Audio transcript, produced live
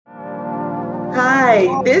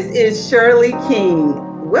Hi, this is Shirley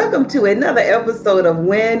King. Welcome to another episode of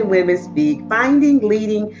When Women Speak, Finding,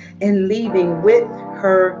 Leading, and Leading with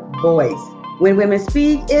Her Voice. When Women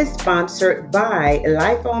Speak is sponsored by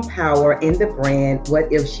Life on Power in the brand What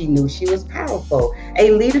If She Knew She Was Powerful,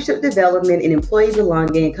 a leadership development and employee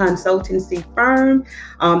belonging consultancy firm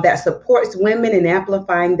that supports women in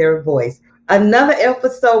amplifying their voice. Another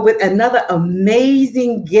episode with another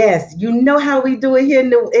amazing guest. You know how we do it here in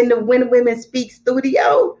the When Women Speak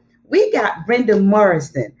studio? We got Brenda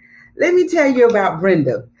Morrison. Let me tell you about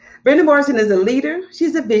Brenda. Brenda Morrison is a leader,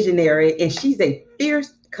 she's a visionary, and she's a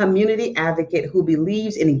fierce community advocate who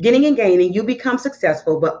believes in getting and gaining. You become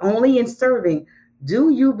successful, but only in serving do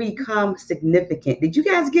you become significant. Did you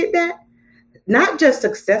guys get that? Not just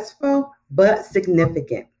successful, but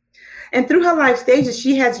significant. And through her life stages,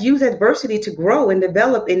 she has used adversity to grow and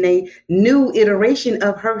develop in a new iteration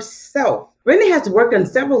of herself. Brenda has worked on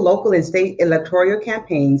several local and state electoral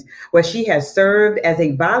campaigns where she has served as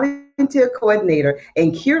a volunteer coordinator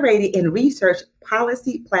and curated and researched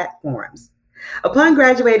policy platforms. Upon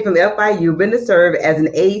graduating from FIU, Brenda served as an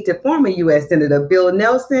aide to former U.S. Senator Bill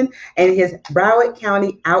Nelson and his Broward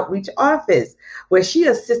County Outreach Office, where she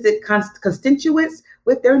assisted constituents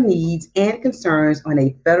with their needs and concerns on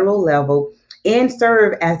a federal level and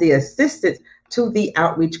served as the assistant to the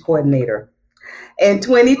outreach coordinator. In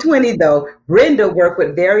 2020, though, Brenda worked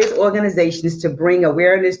with various organizations to bring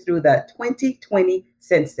awareness through the 2020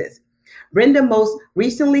 census. Brenda most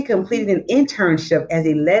recently completed an internship as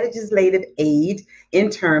a legislative aide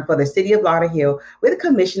intern for the city of Lauderhill with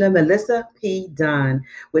Commissioner Melissa P. Dunn,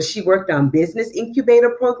 where she worked on business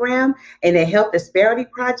incubator program and a health disparity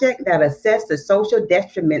project that assessed the social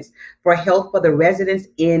detriments for health for the residents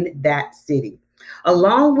in that city.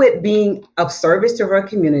 Along with being of service to her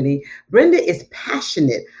community, Brenda is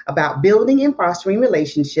passionate about building and fostering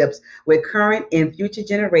relationships with current and future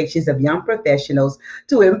generations of young professionals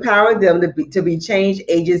to empower them to be change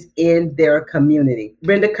agents in their community.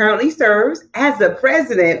 Brenda currently serves as the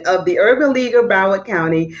president of the Urban League of Broward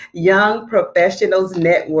County Young Professionals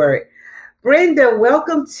Network. Brenda,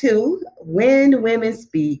 welcome to When Women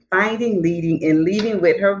Speak, Finding, Leading, and Leading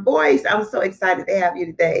with Her Voice. I'm so excited to have you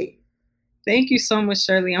today. Thank you so much,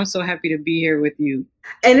 Shirley. I'm so happy to be here with you.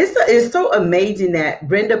 And it's so amazing that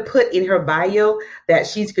Brenda put in her bio that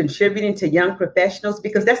she's contributing to young professionals,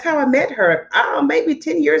 because that's how I met her maybe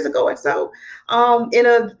 10 years ago or so, in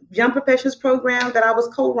a young professionals program that I was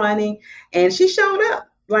co-running. And she showed up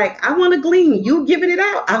like, I want to glean. You giving it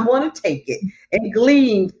out. I want to take it and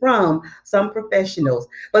glean from some professionals.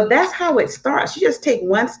 But that's how it starts. You just take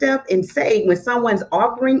one step and say, when someone's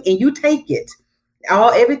offering and you take it,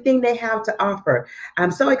 everything they have to offer.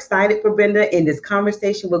 I'm so excited for Brenda in this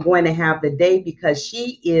conversation we're going to have today, because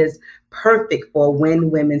she is perfect for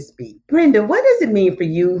When Women Speak. Brenda, what does it mean for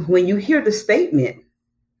you when you hear the statement,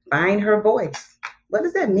 find her voice? What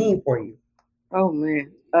does that mean for you? Oh,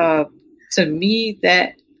 man. To me,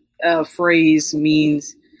 that phrase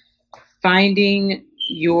means finding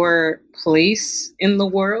your place in the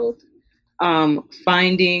world,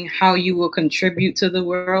 finding how you will contribute to the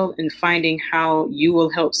world, and finding how you will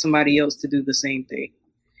help somebody else to do the same thing.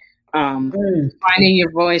 Finding your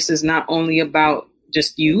voice is not only about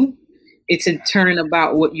just you, it's in turn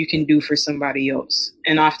about what you can do for somebody else.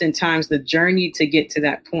 And oftentimes the journey to get to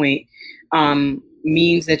that point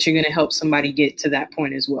means that you're going to help somebody get to that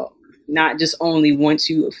point as well, not just only once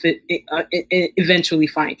you eventually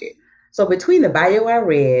find it. So between the bio I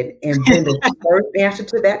read and Brenda's first answer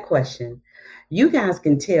to that question, you guys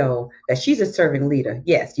can tell that she's a servant leader.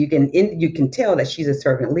 Yes, you can tell that she's a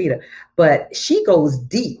servant leader, but she goes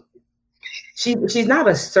deep. She's not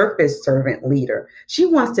a surface servant leader. She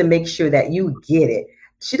wants to make sure that you get it.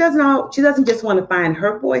 She doesn't just want to find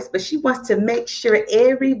her voice, but she wants to make sure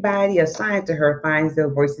everybody assigned to her finds their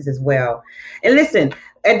voices as well. And listen,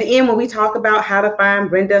 at the end, when we talk about how to find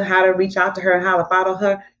Brenda, how to reach out to her, and how to follow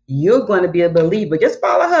her, you're going to be a believer. Just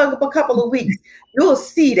follow her for a couple of weeks. You'll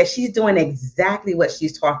see that she's doing exactly what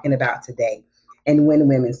she's talking about today. And When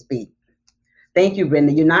Women Speak. Thank you,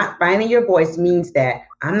 Brenda. You're not finding your voice means that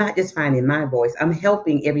I'm not just finding my voice. I'm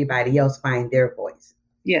helping everybody else find their voice.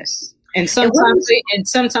 Yes. And sometimes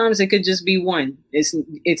it could just be one.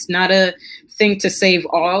 It's not a thing to save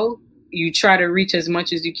all. You try to reach as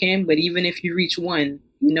much as you can, but even if you reach one,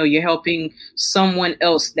 you're helping someone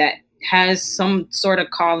else that has some sort of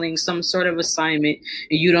calling, some sort of assignment,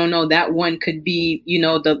 and you don't know that one could be,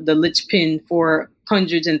 the linchpin for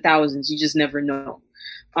hundreds and thousands. You just never know.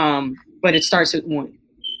 But it starts with one.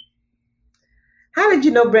 How did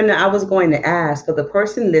you know, Brenda? I was going to ask for the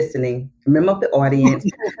person listening, remember the audience,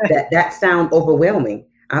 that sound overwhelming.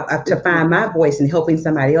 To find my voice and helping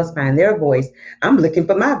somebody else find their voice, I'm looking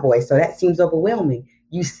for my voice. So that seems overwhelming.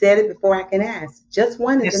 You said it before I can ask. Just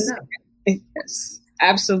one is Yes. enough. Yes,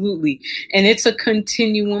 absolutely. And it's a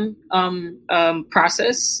continuum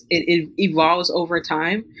process. It evolves over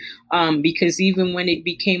time, because even when it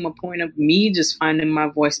became a point of me just finding my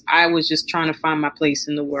voice, I was just trying to find my place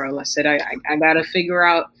in the world. I said, I got to figure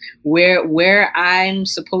out where I'm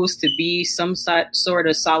supposed to be, some sort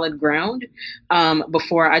of solid ground,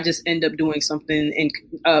 before I just end up doing something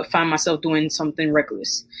and find myself doing something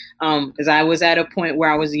reckless. Because I was at a point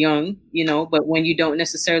where I was young, but when you don't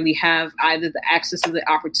necessarily have either the access or the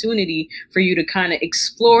opportunity for you to kind of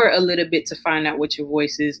explore a little bit to find out what your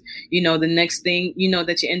voice is, the next thing,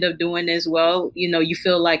 that you end up doing as well, you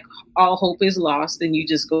feel like all hope is lost and you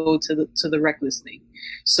just go to the reckless thing.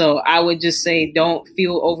 So I would just say, don't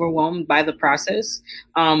feel overwhelmed by the process.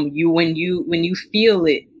 When you feel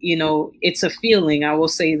it, it's a feeling. I will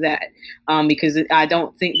say that, because I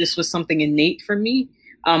don't think this was something innate for me.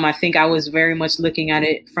 I think I was very much looking at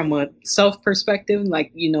it from a self perspective,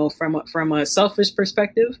 like, from a selfish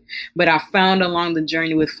perspective. But I found along the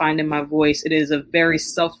journey with finding my voice, it is a very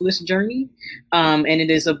selfless journey. And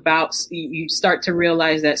it is about, you start to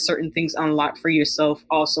realize that certain things unlock for yourself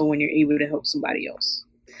also when you're able to help somebody else.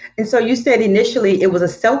 And so you said initially it was a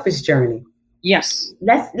selfish journey. Yes.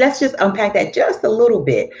 Let's just unpack that just a little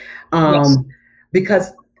bit. Yes.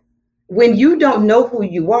 Because when you don't know who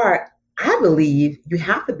you are, I believe you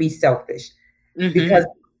have to be selfish, because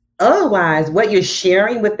otherwise what you're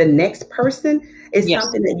sharing with the next person is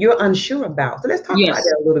something that you're unsure about. So let's talk about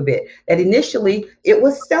that a little bit. That initially it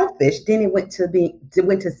was selfish, then it went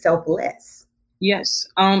to selfless. Yes.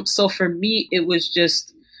 So for me, it was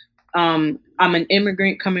just, I'm an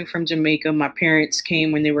immigrant coming from Jamaica. My parents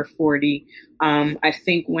came when they were 40. I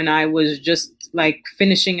think when I was just like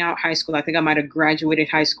finishing out high school, I think I might have graduated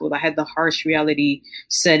high school, I had the harsh reality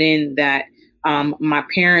set in that my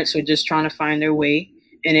parents were just trying to find their way.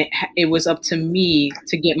 And it was up to me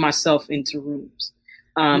to get myself into rooms.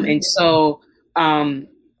 And so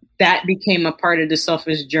that became a part of the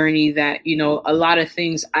selfish journey that, a lot of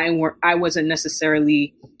things I wasn't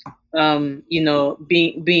necessarily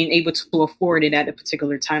being able to afford it at a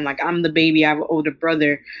particular time. Like, I'm the baby, I have an older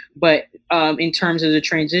brother, but in terms of the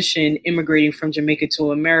transition, immigrating from Jamaica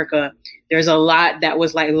to America, there's a lot that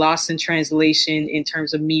was like lost in translation in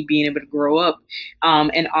terms of me being able to grow up,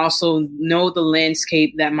 and also know the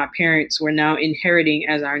landscape that my parents were now inheriting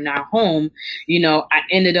as our now home. I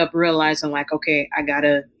ended up realizing, like, okay, I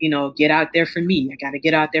gotta, get out there for me. I gotta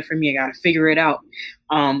get out there for me. I gotta figure it out.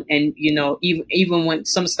 And even when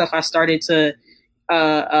some stuff I started to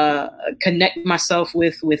connect myself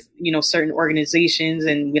with certain organizations,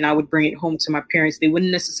 and when I would bring it home to my parents, they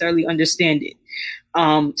wouldn't necessarily understand it.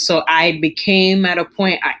 So I became at a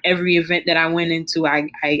point, every event that I went into, I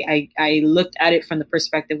looked at it from the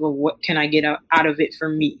perspective of what can I get out of it for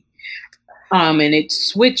me. And it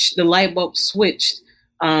switched, the light bulb switched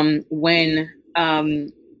when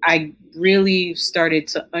I really started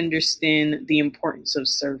to understand the importance of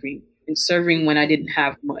serving, and serving when I didn't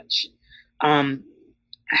have much. I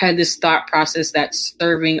had this thought process that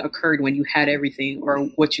serving occurred when you had everything, or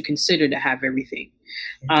what you consider to have everything.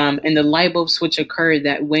 And the light bulb switch occurred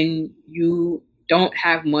that when you don't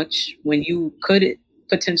have much, when you could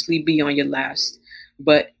potentially be on your last,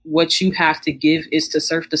 but what you have to give is to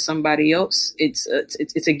serve to somebody else, it's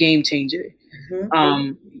a game changer.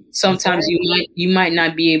 Sometimes you might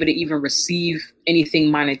not be able to even receive anything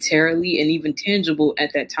monetarily and even tangible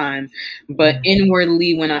at that time, but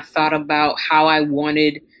inwardly, when I thought about how I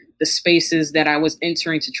wanted the spaces that I was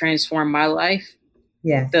entering to transform my life,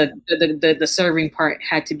 the serving part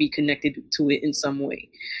had to be connected to it in some way.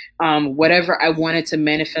 Whatever I wanted to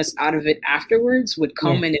manifest out of it afterwards would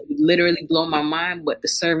come, and it would literally blow my mind. But the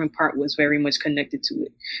serving part was very much connected to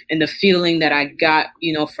it. And the feeling that I got,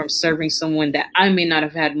 from serving someone that I may not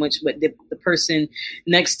have had much, but the person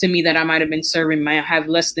next to me that I might have been serving might have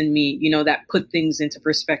less than me, that put things into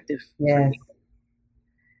perspective. Yes.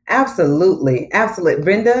 Absolutely. Absolutely.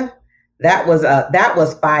 Brenda, that was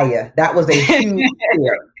fire. That was a huge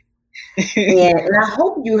and I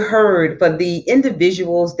hope you heard, for the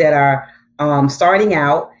individuals that are starting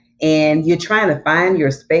out and you're trying to find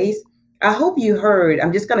your space, I hope you heard,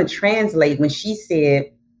 I'm just going to translate when she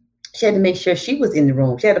said she had to make sure she was in the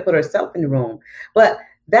room. She had to put herself in the room. But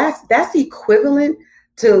that's equivalent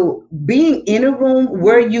to being in a room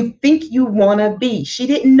where you think you want to be. She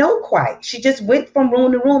didn't know quite. She just went from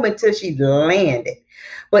room to room until she landed.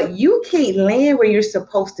 But you can't land where you're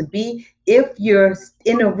supposed to be if you're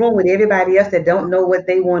in a room with everybody else that don't know what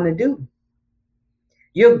they want to do.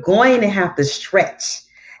 You're going to have to stretch.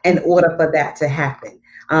 in order for that to happen.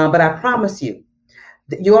 But I promise you,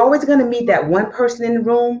 you're always going to meet that one person in the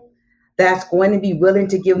room that's going to be willing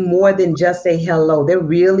to give more than just say hello. They're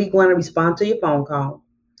really going to respond to your phone call.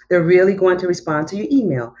 They're really going to respond to your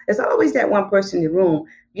email. There's always that one person in the room.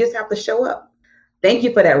 You just have to show up. Thank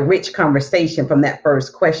you for that rich conversation from that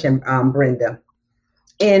first question, Brenda.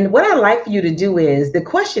 And what I'd like for you to do is the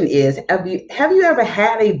question is, have you ever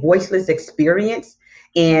had a voiceless experience?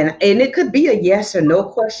 And it could be a yes or no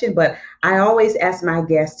question, but I always ask my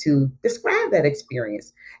guests to describe that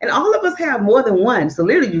experience. And all of us have more than one. So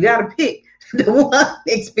literally you gotta pick the one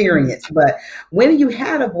experience. But when you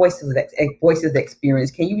had a voices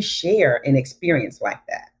experience, can you share an experience like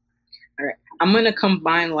that? All right. I'm gonna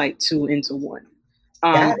combine like two into one.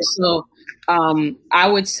 Got it. I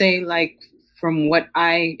would say like from what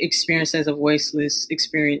I experienced as a voiceless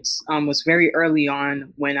experience was very early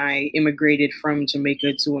on when I immigrated from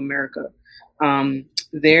Jamaica to America.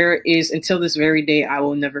 There is, until this very day, I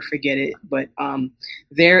will never forget it, but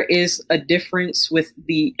there is a difference with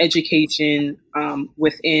the education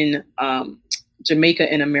within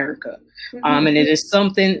Jamaica and America. And it is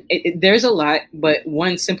something, there's a lot, but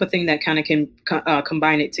one simple thing that kind of can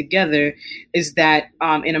combine it together is that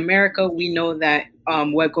in America, we know that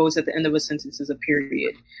what goes at the end of a sentence is a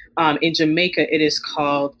period. In Jamaica, it is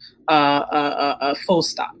called a full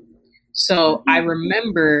stop. So I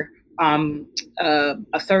remember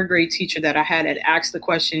a third grade teacher that I had asked the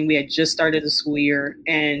question. We had just started the school year,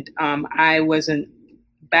 and I wasn't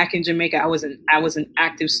back in Jamaica. I was an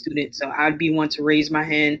active student, so I'd be one to raise my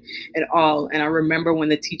hand and all. And I remember when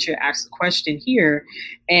the teacher asked the question here,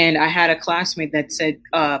 and I had a classmate that said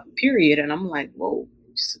period, and I'm like, whoa,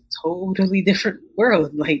 it's a totally different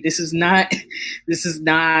world. Like this is not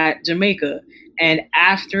Jamaica. And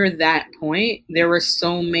after that point, there were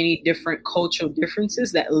so many different cultural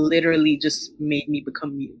differences that literally just made me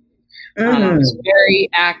become mute. I was very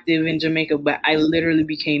active in Jamaica, but I literally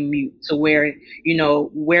became mute to where,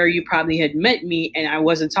 where you probably had met me and I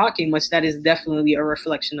wasn't talking much. That is definitely a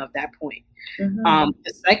reflection of that point.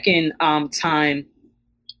 The second time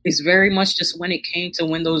is very much just when it came to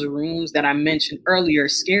when those rooms that I mentioned earlier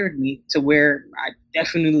scared me to where I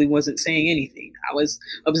definitely wasn't saying anything. I was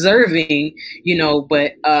observing,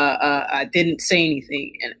 but I didn't say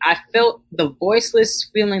anything. And I felt the voiceless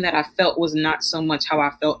feeling that I felt was not so much how I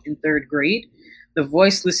felt in third grade. The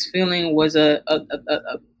voiceless feeling was a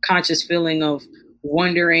conscious feeling of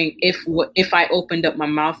wondering if I opened up my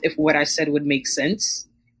mouth, if what I said would make sense,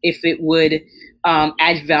 if it would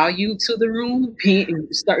add value to the room,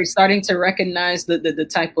 starting to recognize the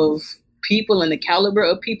type of people and the caliber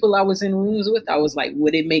of people I was in rooms with. I was like,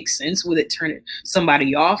 would it make sense? Would it turn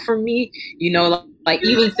somebody off from me? Like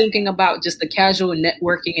even thinking about just the casual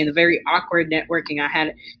networking and the very awkward networking I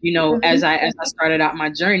had, as I started out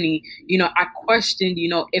my journey, I questioned,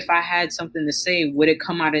 if I had something to say, would it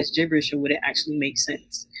come out as gibberish or would it actually make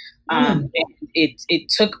sense? And it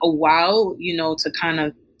took a while, to kind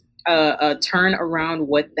of turn around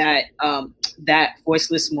what that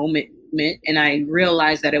voiceless moment meant, and I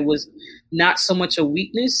realized that it was not so much a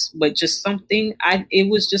weakness, but just something. It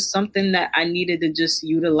was just something that I needed to just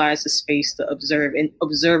utilize the space to observe, and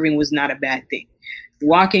observing was not a bad thing.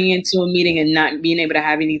 Walking into a meeting and not being able to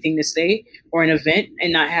have anything to say, or an event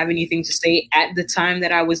and not have anything to say at the time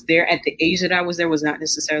that I was there, at the age that I was there, was not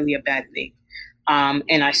necessarily a bad thing.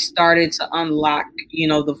 And I started to unlock,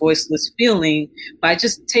 the voiceless feeling by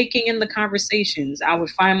just taking in the conversations. I would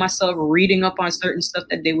find myself reading up on certain stuff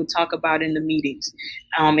that they would talk about in the meetings,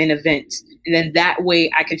 in events. And then that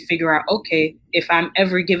way I could figure out, okay, if I'm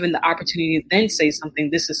ever given the opportunity to then say something,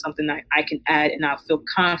 this is something that I can add, and I'll feel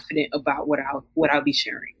confident about what I'll be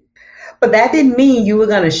sharing. But that didn't mean you were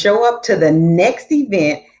going to show up to the next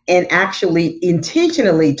event and actually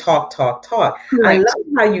intentionally talk. Right. I love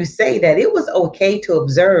how you say that it was okay to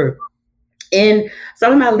observe. In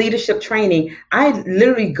some of my leadership training, I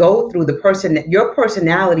literally go through your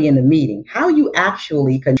personality in the meeting, how you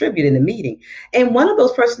actually contribute in the meeting. And one of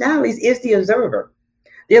those personalities is the observer.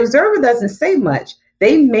 The observer doesn't say much.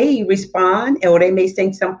 They may respond or they may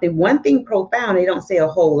say something, one thing profound. They don't say a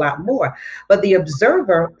whole lot more. But the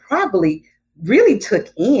observer probably really took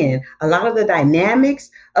in a lot of the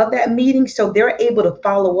dynamics of that meeting. So they're able to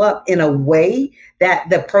follow up in a way that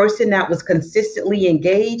the person that was consistently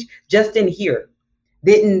engaged just didn't hear.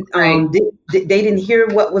 They didn't hear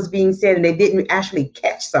what was being said, and they didn't actually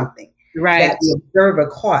catch something that the observer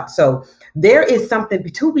caught. So there is something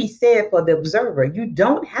to be said for the observer. You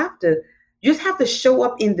just have to show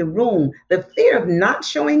up in the room. The fear of not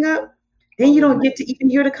showing up, then you don't get to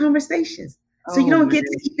even hear the conversations. So you Oh don't man. get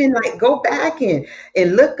to even like go back and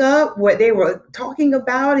look up what they were talking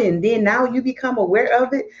about, and then now you become aware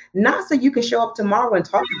of it. Not so you can show up tomorrow and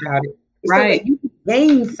talk about it. It's so that Right. you can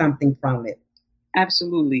gain something from it.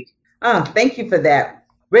 Absolutely. Oh, thank you for that.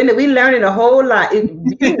 Brenda, we're learning a whole lot. If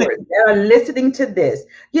viewers that are listening to this,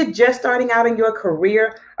 you're just starting out in your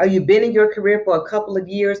career, or you've been in your career for a couple of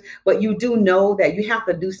years, but you do know that you have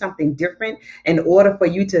to do something different in order for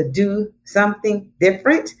you to do something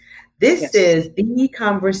different. This Yes. is the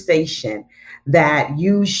conversation that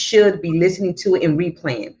you should be listening to and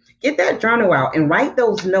replaying. Get that journal out and write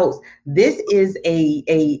those notes. This is a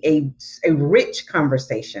rich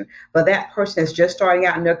conversation for that person that's just starting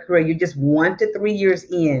out in their career. You're just 1 to 3 years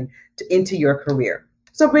into your career.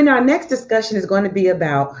 So, Brenda, our next discussion is going to be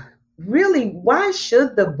about really why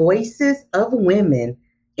should the voices of women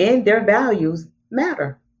and their values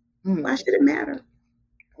matter? Hmm. Why should it matter?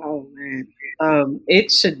 Oh man.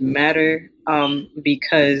 It should matter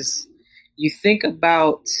because you think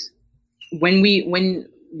about when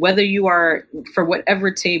whether you are for whatever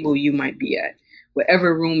table you might be at,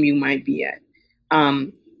 whatever room you might be at.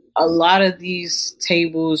 Um, a lot of these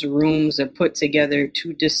tables, rooms are put together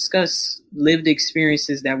to discuss lived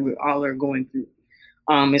experiences that we all are going through.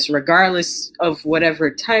 It's regardless of whatever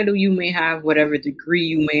title you may have, whatever degree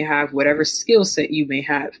you may have, whatever skill set you may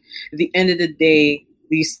have. At the end of the day,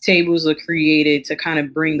 these tables are created to kind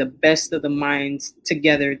of bring the best of the minds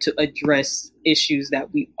together to address issues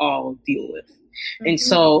that we all deal with. And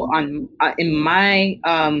so, on in my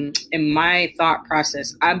thought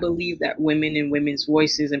process, I believe that women and women's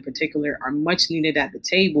voices, in particular, are much needed at the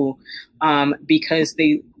table because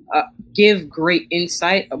they uh, give great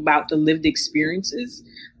insight about the lived experiences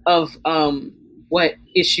of what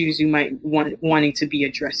issues you might wanting to be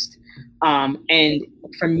addressed. And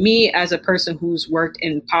for me, as a person who's worked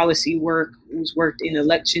in policy work, who's worked in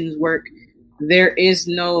elections work, there is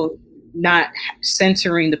no not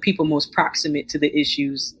centering the people most proximate to the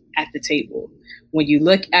issues at the table. When you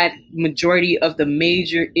look at majority of the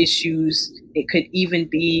major issues, it could even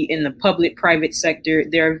be in the public private sector,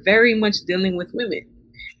 they're very much dealing with women.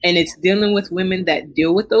 And it's dealing with women that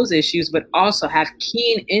deal with those issues, but also have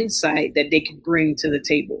keen insight that they can bring to the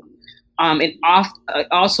table. It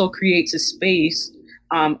also creates a space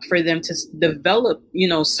for them to develop,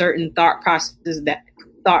 certain thought processes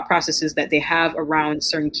that they have around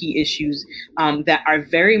certain key issues that are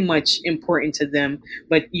very much important to them,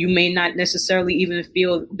 but you may not necessarily even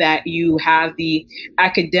feel that you have the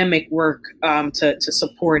academic work to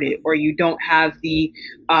support it, or you don't have the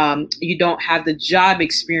job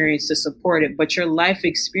experience to support it, but your life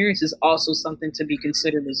experience is also something to be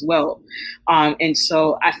considered as well. And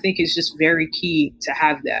so I think it's just very key to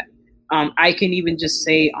have that. I can even just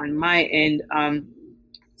say on my end,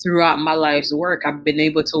 throughout my life's work, I've been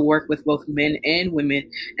able to work with both men and women.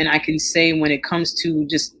 And I can say when it comes to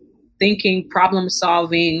just thinking, problem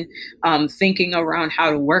solving, thinking around how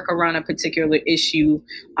to work around a particular issue,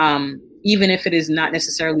 even if it is not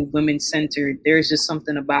necessarily women centered, there's just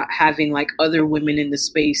something about having like other women in the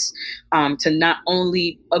space to not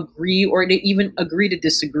only agree or to even agree to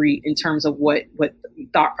disagree in terms of what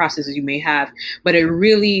thought processes you may have, but it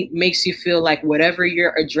really makes you feel like whatever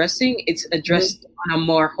you're addressing, it's addressed on a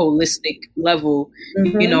more holistic level,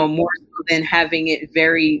 more so than having it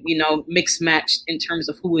very, mixed matched in terms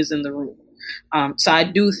of who is in the room. So I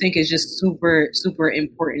do think it's just super, super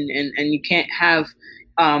important, and you can't have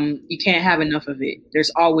enough of it.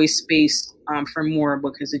 There's always space for more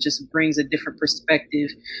because it just brings a different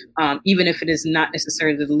perspective, even if it is not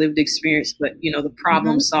necessarily the lived experience, but the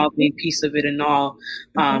problem solving piece of it and all.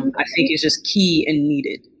 I think is just key and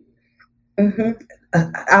needed.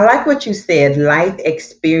 I like what you said. Life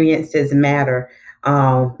experiences matter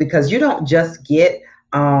because you don't just get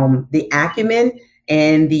the acumen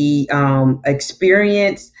and the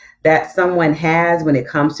experience that someone has when it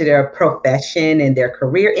comes to their profession and their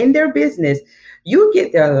career in their business. You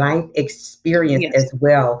get their life experience as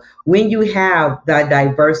well when you have the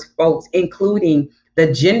diverse folks, including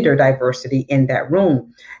the gender diversity in that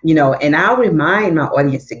room. And I'll remind my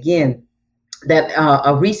audience again that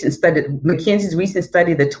a recent study, McKinsey's recent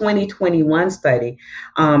study, the 2021 study,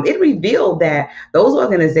 it revealed that those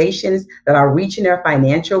organizations that are reaching their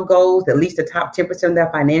financial goals, at least the top 10% of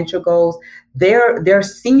their financial goals, their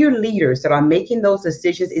senior leaders that are making those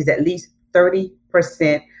decisions is at least 30%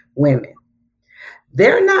 women.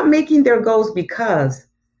 They're not making their goals because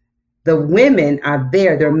the women are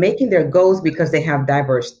there. They're making their goals because they have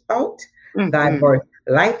diverse thought, diverse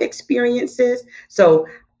life experiences. So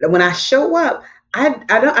when I show up,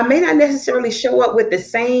 I may not necessarily show up with the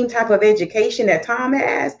same type of education that Tom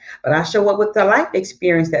has, but I show up with the life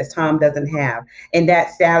experience that Tom doesn't have, and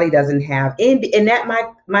that Sally doesn't have, and that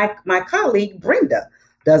my colleague Brenda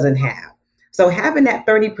doesn't have. So having that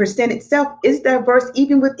 30% itself is diverse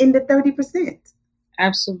even within the 30%.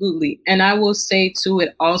 Absolutely. And I will say too,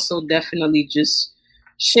 it also definitely just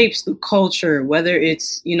shapes the culture, whether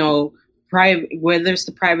it's, private, whether it's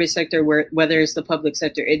the private sector, whether it's the public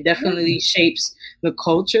sector, it definitely shapes the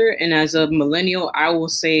culture. And as a millennial, I will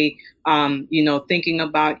say, thinking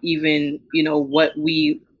about even, what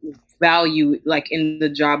we value, like in the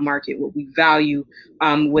job market, what we value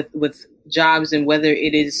with jobs, and whether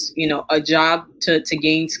it is a job to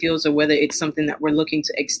gain skills, or whether it's something that we're looking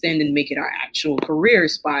to extend and make it our actual career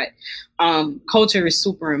spot. Culture is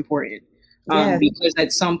super important, because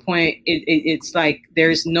at some point it's like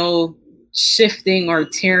there's no shifting or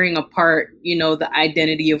tearing apart the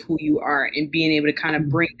identity of who you are, and being able to kind of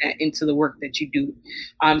bring that into the work that you do.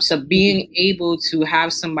 So being able to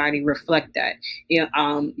have somebody reflect that,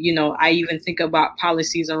 I even think about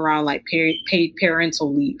policies around like paid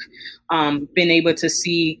parental leave, been able to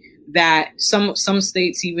see that some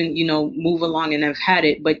states even move along and have had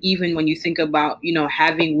it, but even when you think about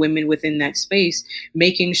having women within that space,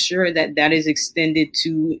 making sure that that is extended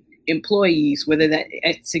to employees, whether that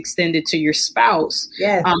it's extended to your spouse.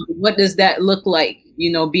 Yes. What does that look like?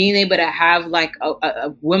 Being able to have like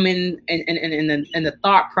a woman and the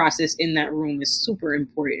thought process in that room is super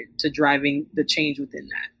important to driving the change within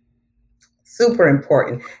that. Super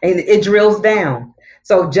important, and it drills down.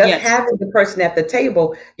 So just having the person at the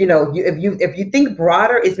table, if you think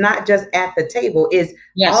broader, it's not just at the table. It's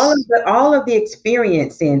all of the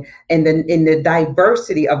experience in the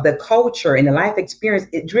diversity of the culture and the life experience.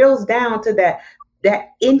 It drills down to that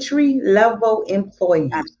entry level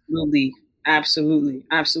employee.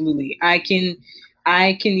 Absolutely. I can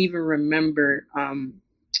even remember.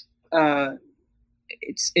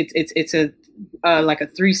 It's a like a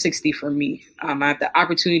 360 for me. I have the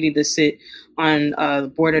opportunity to sit on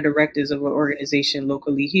the board of directors of an organization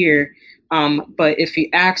locally here. But if you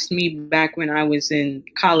asked me back when I was in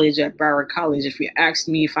college at Broward College, if you asked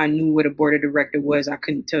me if I knew what a board of director was, I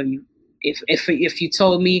couldn't tell you. If you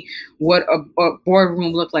told me what a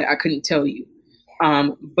boardroom looked like, I couldn't tell you.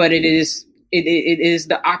 But it is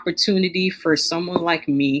the opportunity for someone like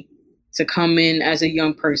me to come in as a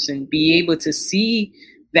young person, be able to see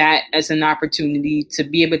that as an opportunity, to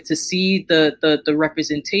be able to see the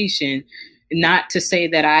representation. Not to say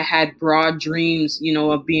that I had broad dreams,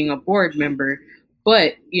 of being a board member,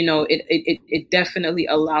 but it definitely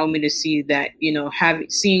allowed me to see that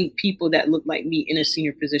seeing people that look like me in a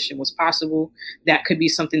senior position was possible. That could be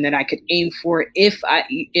something that I could aim for if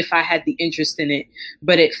I had the interest in it.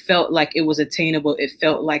 But it felt like it was attainable. It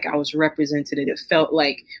felt like I was represented. It felt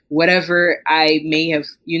like whatever I may have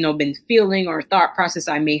been feeling, or thought process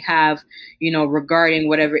I may have regarding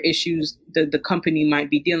whatever issues the company might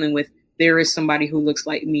be dealing with, there is somebody who looks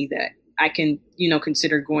like me that I can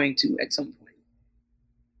consider going to at some point.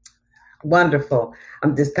 Wonderful.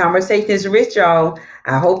 This conversation is rich, y'all.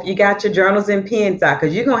 I hope you got your journals and pens out,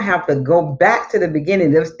 because you're going to have to go back to the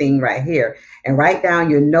beginning of this thing right here and write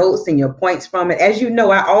down your notes and your points from it. As you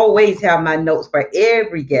know, I always have my notes for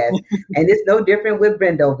every guest, and it's no different with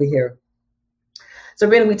Brenda over here. So,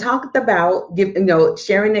 Brenda, we talked about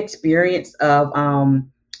sharing the experience of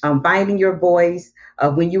finding your voice,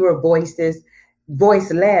 when you were voiceless,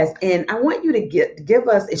 and I want you to give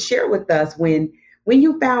us and share with us when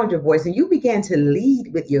you found your voice and you began to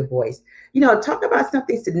lead with your voice. Talk about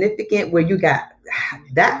something significant where you got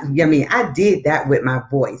that. I did that with my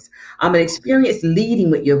voice. An experience leading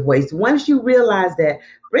with your voice. Once you realize that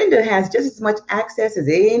Brenda has just as much access as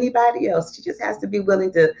anybody else, she just has to be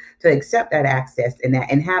willing to accept that access and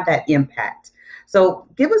have that impact. So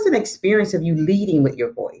give us an experience of you leading with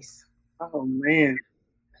your voice. Oh man.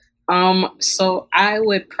 So I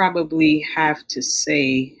would probably have to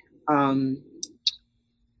say,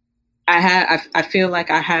 I feel like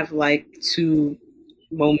I have like two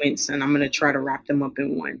moments, and I'm going to try to wrap them up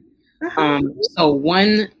in one. So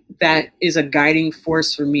one that is a guiding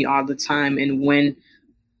force for me all the time, and when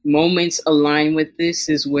moments align with this,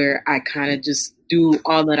 is where I kind of just do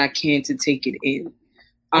all that I can to take it in.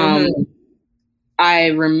 I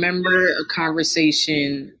remember a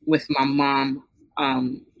conversation with my mom,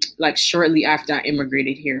 like shortly after I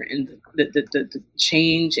immigrated here, and the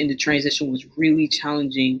change and the transition was really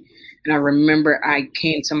challenging. And I remember I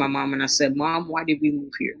came to my mom and I said, "Mom, why did we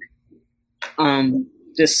move here?"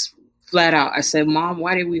 Just flat out, I said, "Mom,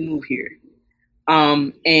 why did we move here?"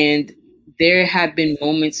 And there have been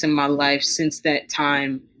moments in my life since that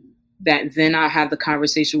time that then I have the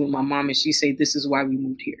conversation with my mom and she say, this is why we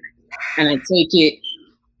moved here. And I take it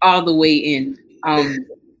all the way in.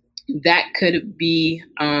 That could be,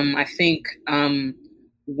 I think,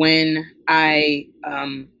 when I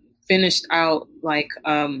finished out like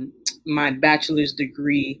my bachelor's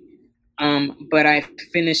degree, but I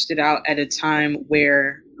finished it out at a time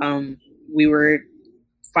where we were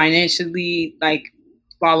financially like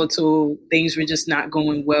volatile. Things were just not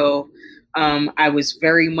going well. I was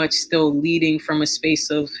very much still leading from a space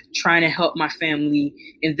of trying to help my family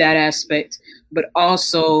in that aspect, but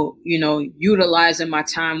also, utilizing my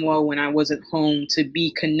time well when I wasn't home to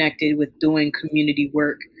be connected with doing community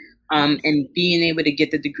work, and being able to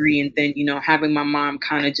get the degree. And then, having my mom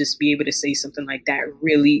kind of just be able to say something like that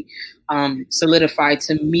really solidified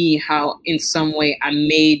to me how in some way I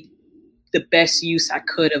made the best use I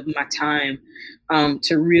could of my time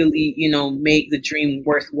to really, make the dream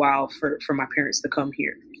worthwhile for my parents to come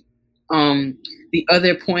here. The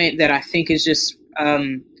other point that I think is just,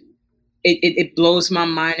 it blows my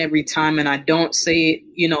mind every time. And I don't say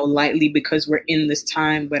it, lightly because we're in this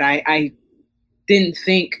time, but I didn't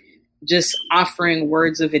think just offering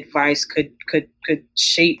words of advice could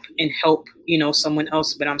shape and help, someone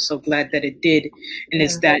else. But I'm so glad that it did. And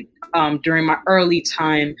it's that during my early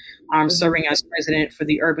time serving as president for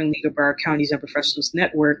the Urban League of Broward Counties and Professionals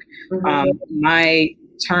Network, my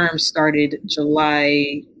term started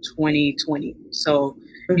July 2020. So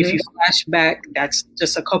if you flash back, that's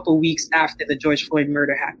just a couple weeks after the George Floyd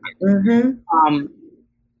murder happened.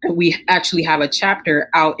 We actually have a chapter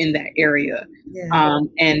out in that area.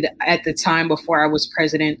 And at the time before I was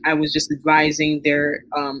president, I was just advising their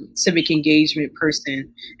civic engagement person,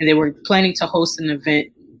 and they were planning to host an event.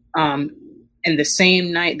 And the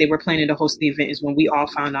same night they were planning to host the event is when we all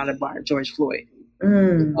found out about George Floyd.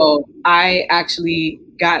 So I actually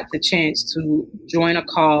got the chance to join a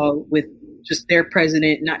call with just their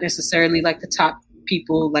president, not necessarily like the top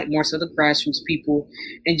people, like more so the grassroots people,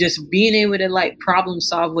 and just being able to like problem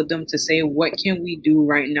solve with them to say, what can we do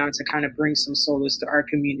right now to kind of bring some solace to our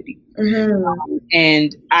community?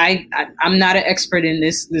 And I'm not an expert in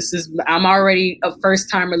this. I'm already a first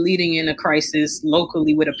timer leading in a crisis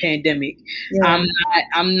locally with a pandemic.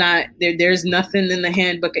 I'm not there. There's nothing in the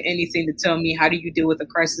handbook or anything to tell me how do you deal with a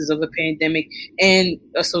crisis of a pandemic and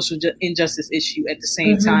a social injustice issue at the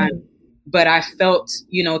same time. But I felt,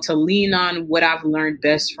 to lean on what I've learned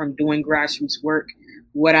best from doing grassroots work,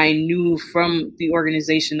 what I knew from the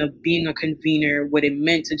organization of being a convener, what it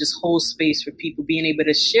meant to just hold space for people, being able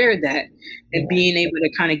to share that and being able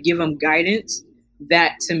to kind of give them guidance.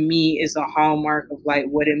 That to me is a hallmark of like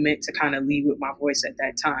what it meant to kind of lead with my voice at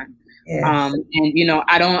that time. And, I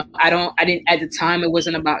didn't, at the time, it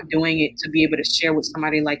wasn't about doing it to be able to share with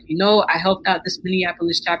somebody like, I helped out this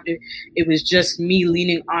Minneapolis chapter. It was just me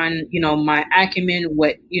leaning on, my acumen,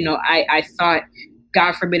 what, I thought,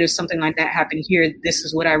 God forbid if something like that happened here, this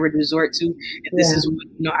is what I would resort to. And this is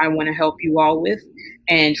what, I want to help you all with.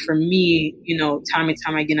 And for me, time and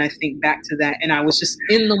time again, I think back to that. And I was just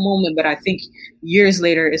in the moment, but I think years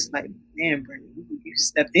later, it's like, man, Brenda, you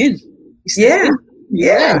stepped in.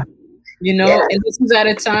 And this is at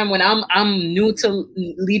a time when I'm new to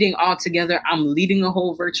leading altogether. I'm leading a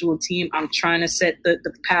whole virtual team. I'm trying to set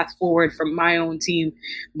the path forward for my own team.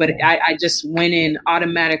 But I just went in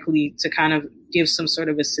automatically to kind of give some sort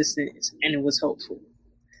of assistance, and it was helpful.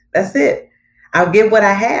 That's it. I'll give what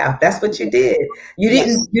I have. That's what you did. You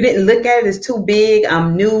didn't look at it as too big.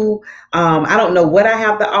 I'm new. I don't know what I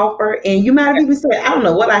have to offer. And you might have even said, I don't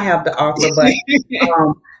know what I have to offer,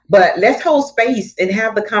 but let's hold space and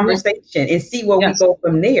have the conversation and see where we go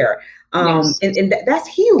from there. And that's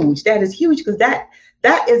huge. That is huge because that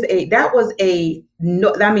was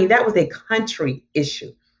a country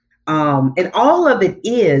issue. And all of it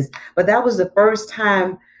is, but that was the first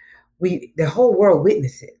time the whole world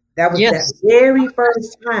witnessed it. That was that very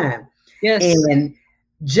first time. And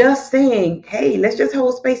just saying, hey, let's just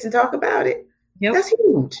hold space and talk about it. That's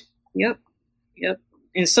huge. Yep.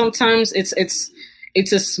 And sometimes it's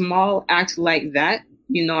a small act like that.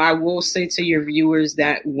 I will say to your viewers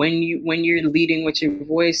that when you're leading with your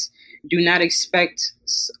voice, do not expect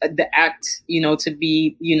the act, to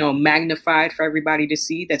be, magnified for everybody to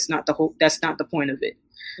see. That's not the point of it.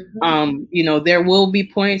 There will be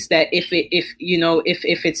points that if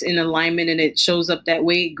it's in alignment and it shows up that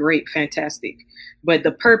way, great, fantastic. But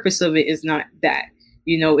the purpose of it is not that.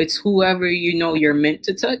 It's whoever you're meant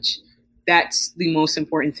to touch. That's the most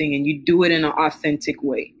important thing, and you do it in an authentic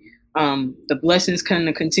way. The blessings kind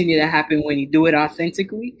of continue to happen when you do it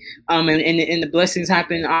authentically, and the blessings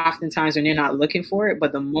happen oftentimes when you're not looking for it.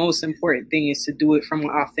 But the most important thing is to do it from an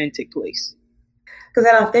authentic place. Because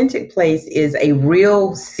that authentic place is a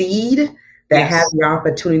real seed that has Yes, the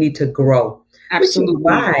opportunity to grow, which is absolutely.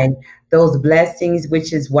 why those blessings,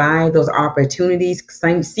 which is why those opportunities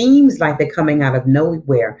seems like they're coming out of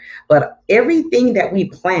nowhere. But everything that we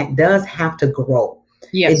plant does have to grow. It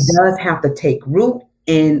Yes, does have to take root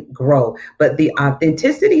and grow. But the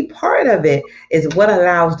authenticity part of it is what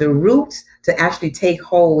allows the roots to actually take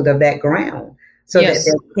hold of that ground so that yes,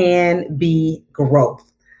 there can be growth.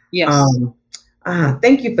 yes, Um,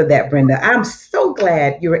 Thank you for that, Brenda. I'm so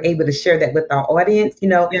glad you were able to share that with our audience.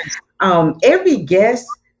 yes. Every guest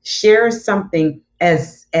shares something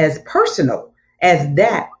as personal as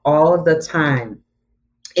that all the time,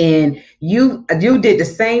 and you did the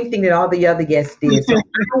same thing that all the other guests did. So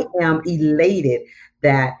I am elated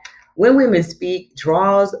that When Women Speak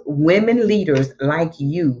draws women leaders like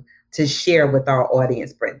you to share with our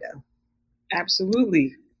audience, Brenda.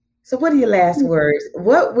 Absolutely. So, what are your last words?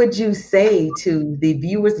 What would you say to the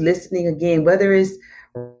viewers listening again, whether it's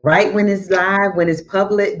right when it's live, when it's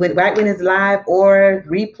public, right when it's live, or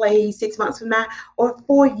replay 6 months from now, or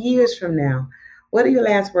 4 years from now? What are your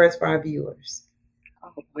last words for our viewers?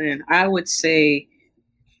 Oh man, I would say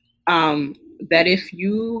that if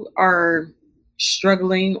you are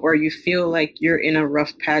struggling or you feel like you're in a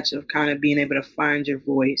rough patch of kind of being able to find your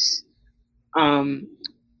voice, um,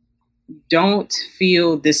 don't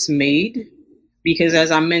feel dismayed because,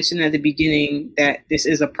 as I mentioned at the beginning, that this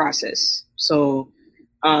is a process. So,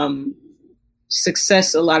 um,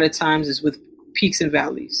 success a lot of times is with peaks and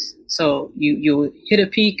valleys. So you hit a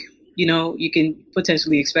peak, you can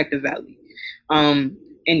potentially expect a valley.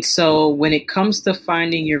 And so when it comes to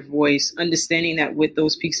finding your voice, understanding that with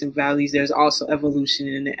those peaks and valleys, there's also evolution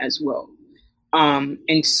in it as well.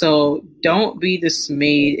 And so don't be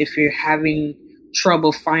dismayed if you're having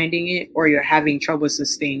trouble finding it or you're having trouble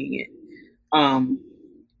sustaining it. Um,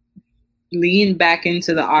 Lean back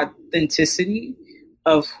into the authenticity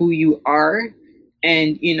of who you are.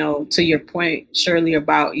 And, to your point, Shirley,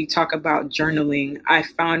 about you talk about journaling, I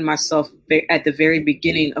found myself at the very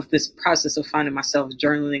beginning of this process of finding myself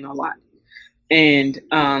journaling a lot. And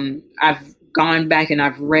I've gone back and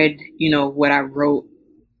I've read, what I wrote.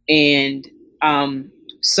 And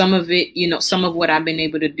some of it, some of what I've been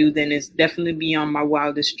able to do then is definitely beyond my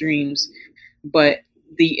wildest dreams. But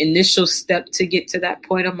the initial step to get to that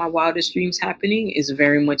point of my wildest dreams happening is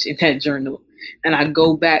very much in that journal. And I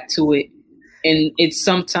go back to it. And it's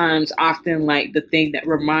sometimes often like the thing that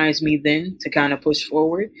reminds me then to kind of push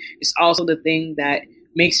forward. It's also the thing that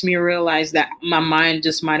makes me realize that my mind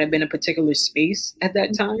just might have been a particular space at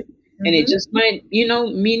that time. Mm-hmm. And it just might,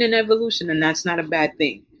 mean an evolution. And that's not a bad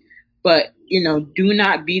thing. But, do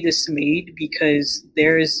not be dismayed because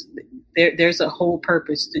there's a whole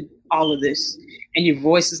purpose to all of this. And your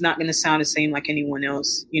voice is not going to sound the same like anyone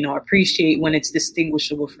else. Appreciate when it's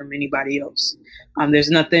distinguishable from anybody else. There's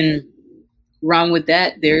nothing wrong with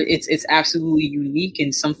that. It's absolutely unique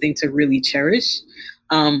and something to really cherish.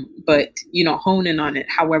 But hone in on it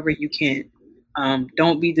however you can.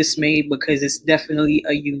 Don't be dismayed because it's definitely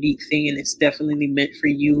a unique thing and it's definitely meant for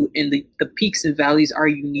you. And the peaks and valleys are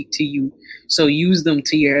unique to you. So use them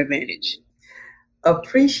to your advantage.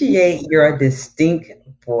 Appreciate your distinct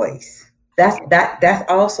voice. That's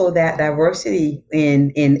also that diversity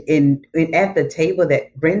in at the table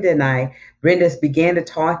that Brenda's began to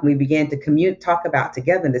talk, and we began to talk about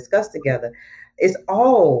together and discuss together. It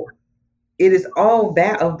is all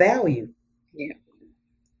that of value. Yeah.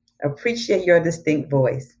 Appreciate your distinct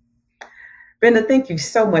voice. Brenda, thank you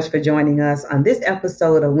so much for joining us on this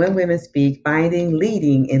episode of When Women Speak, Finding,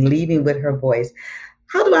 Leading, and Leaving with Her Voice.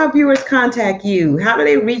 How do our viewers contact you? How do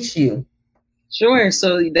they reach you? Sure.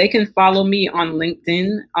 So they can follow me on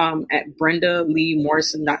LinkedIn at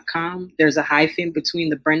BrendaLeeMorrison.com. There's a hyphen between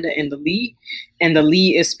the Brenda and the Lee. And the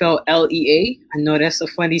Lee is spelled Lea. I know that's a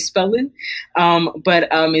funny spelling, but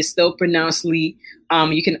it's still pronounced Lee.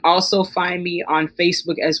 You can also find me on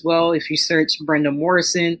Facebook as well if you search Brenda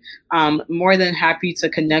Morrison. More than happy to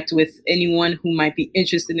connect with anyone who might be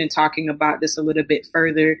interested in talking about this a little bit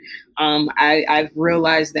further. I've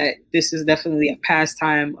realized that this is definitely a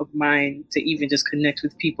pastime of mine to even just connect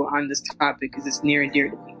with people on this topic because it's near and dear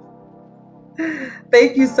to me.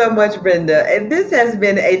 Thank you so much, Brenda. And this has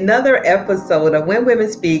been another episode of When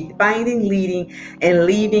Women Speak, Finding, Leading, and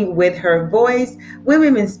Leaving with Her Voice. When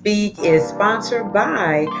Women Speak is sponsored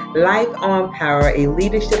by Life on Power, a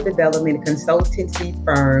leadership development consultancy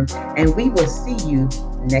firm. And we will see you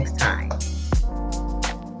next time.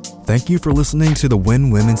 Thank you for listening to the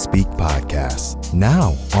When Women Speak podcast,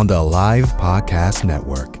 now on the Alive Podcast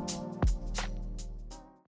Network.